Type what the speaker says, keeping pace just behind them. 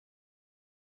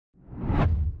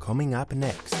coming up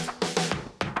next.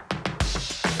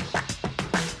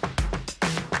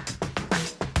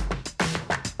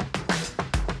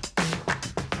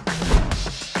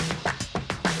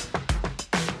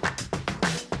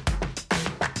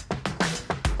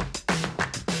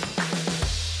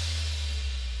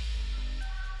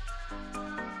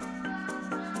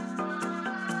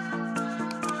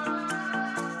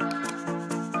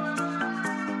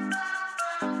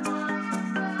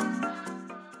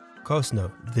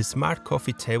 Cosno, the smart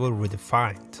coffee table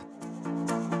redefined.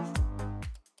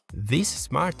 This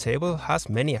smart table has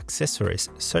many accessories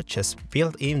such as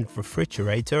built-in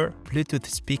refrigerator, Bluetooth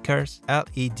speakers,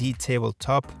 LED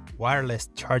tabletop, wireless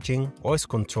charging, voice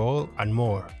control, and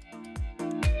more.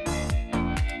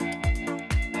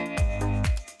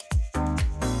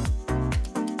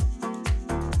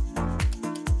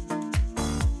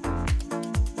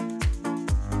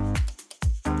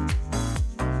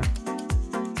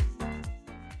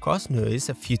 Cosno is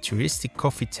a futuristic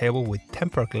coffee table with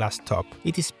tempered glass top.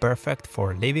 It is perfect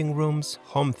for living rooms,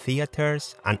 home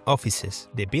theaters, and offices.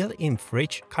 The built-in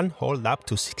fridge can hold up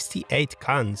to 68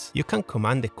 cans. You can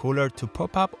command the cooler to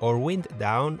pop up or wind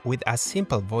down with a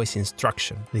simple voice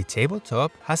instruction. The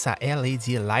tabletop has a LED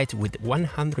light with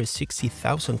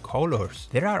 160,000 colors.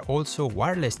 There are also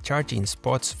wireless charging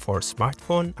spots for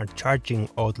smartphone and charging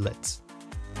outlets.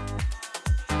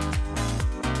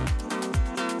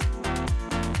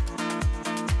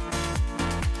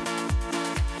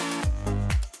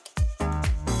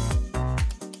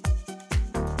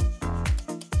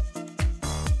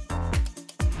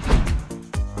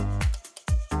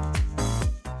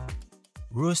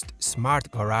 Roost Smart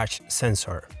Garage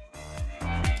Sensor.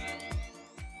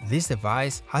 This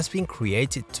device has been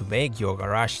created to make your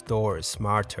garage door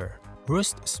smarter.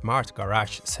 Roost Smart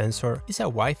Garage Sensor is a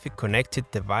Wi-Fi connected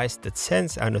device that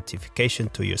sends a notification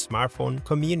to your smartphone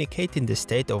communicating the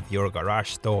state of your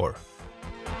garage door.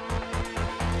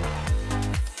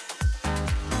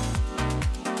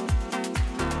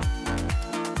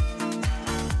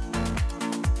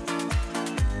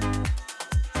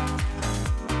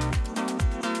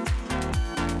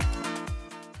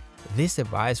 This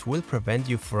device will prevent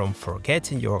you from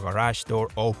forgetting your garage door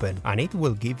open, and it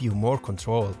will give you more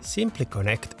control. Simply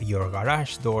connect your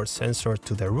garage door sensor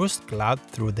to the Roost Cloud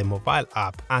through the mobile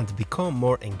app and become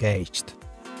more engaged.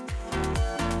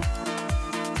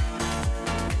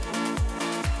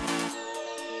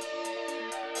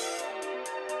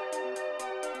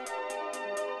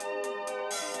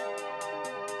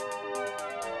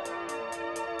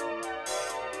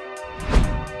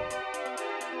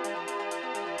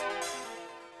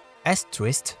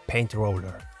 S-Twist Paint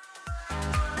Roller.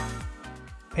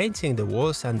 Painting the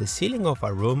walls and the ceiling of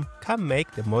a room can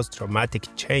make the most dramatic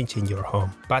change in your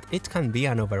home, but it can be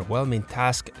an overwhelming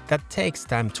task that takes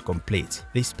time to complete.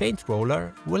 This paint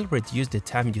roller will reduce the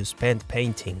time you spend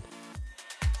painting.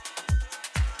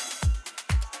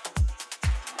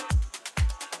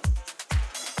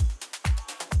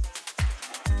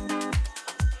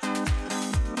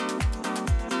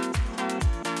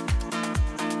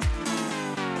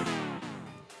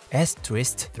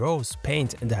 S-Twist throws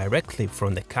paint directly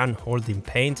from the can holding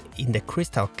paint in the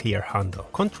crystal clear handle.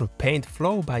 Control paint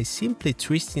flow by simply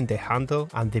twisting the handle,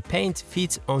 and the paint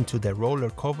fits onto the roller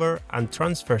cover and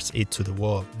transfers it to the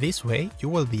wall. This way you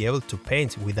will be able to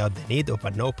paint without the need of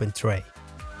an open tray.